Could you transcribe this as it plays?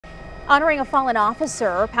Honoring a fallen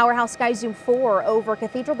officer, Powerhouse Sky Zoom 4 over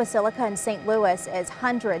Cathedral Basilica in St. Louis as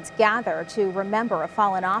hundreds gather to remember a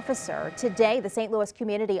fallen officer. Today, the St. Louis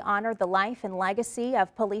community honored the life and legacy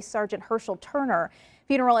of Police Sergeant Herschel Turner.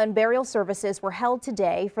 Funeral and burial services were held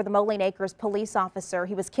today for the Moline Acres police officer.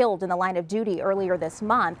 He was killed in the line of duty earlier this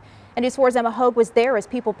month. And News 4's Emma Hogue was there as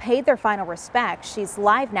people paid their final respects. She's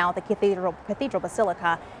live now at the Cathedral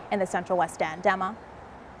Basilica in the Central West End. Emma?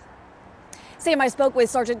 Sam, I spoke with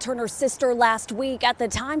Sergeant Turner's sister last week. At the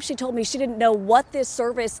time, she told me she didn't know what this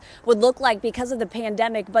service would look like because of the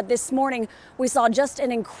pandemic. But this morning, we saw just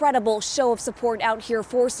an incredible show of support out here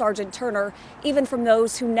for Sergeant Turner, even from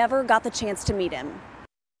those who never got the chance to meet him.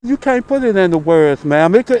 You can't put it into words,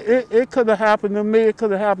 ma'am. It could have happened to me. It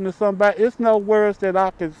could have happened to somebody. It's no words that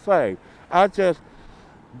I can say.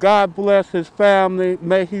 God bless his family.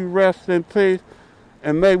 May he rest in peace.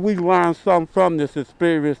 And may we learn something from this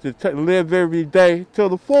experience to live every day to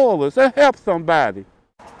the fullest and help somebody.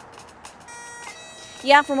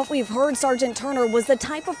 Yeah, from what we've heard, Sergeant Turner was the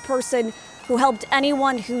type of person who helped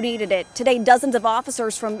anyone who needed it. Today, dozens of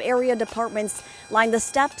officers from area departments lined the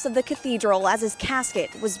steps of the cathedral as his casket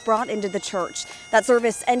was brought into the church. That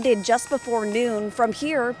service ended just before noon. From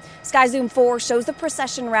here, Sky Zoom 4 shows the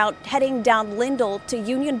procession route heading down Lindell to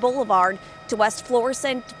Union Boulevard to West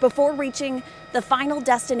Florissant before reaching the final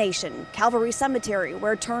destination, Calvary Cemetery,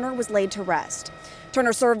 where Turner was laid to rest.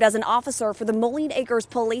 Turner served as an officer for the Moline Acres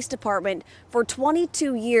Police Department for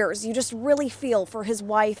 22 years. You just really feel for his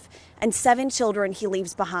wife and 7 children he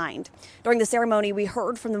leaves behind. During the ceremony, we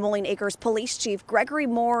heard from the Moline Acres Police Chief Gregory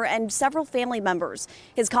Moore and several family members.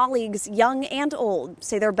 His colleagues, young and old,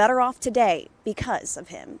 say they're better off today because of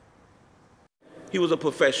him. He was a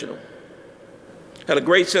professional, had a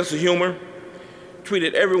great sense of humor,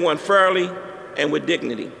 treated everyone fairly and with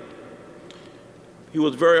dignity. He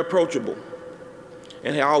was very approachable,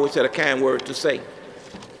 and he always had a kind word to say.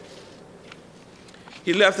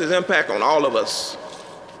 He left his impact on all of us.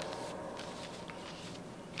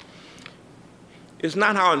 It's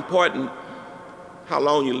not how important, how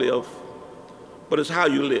long you live, but it's how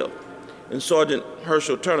you live. And Sergeant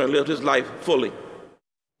Herschel Turner lived his life fully.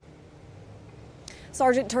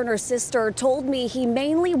 Sergeant Turner's sister told me he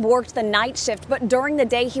mainly worked the night shift, but during the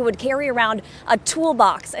day he would carry around a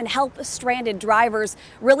toolbox and help stranded drivers.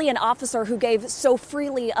 Really an officer who gave so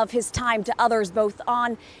freely of his time to others, both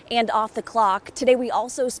on and off the clock. Today we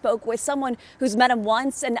also spoke with someone who's met him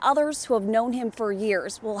once and others who have known him for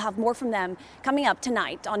years. We'll have more from them coming up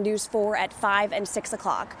tonight on News 4 at 5 and 6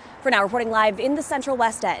 o'clock. For now, reporting live in the Central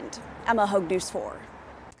West End, Emma Hogue, News 4.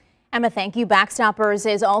 Emma, thank you. Backstoppers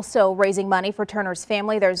is also raising money for Turner's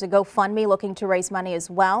family. There's a GoFundMe looking to raise money as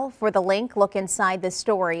well. For the link, look inside this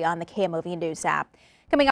story on the KMOV News app.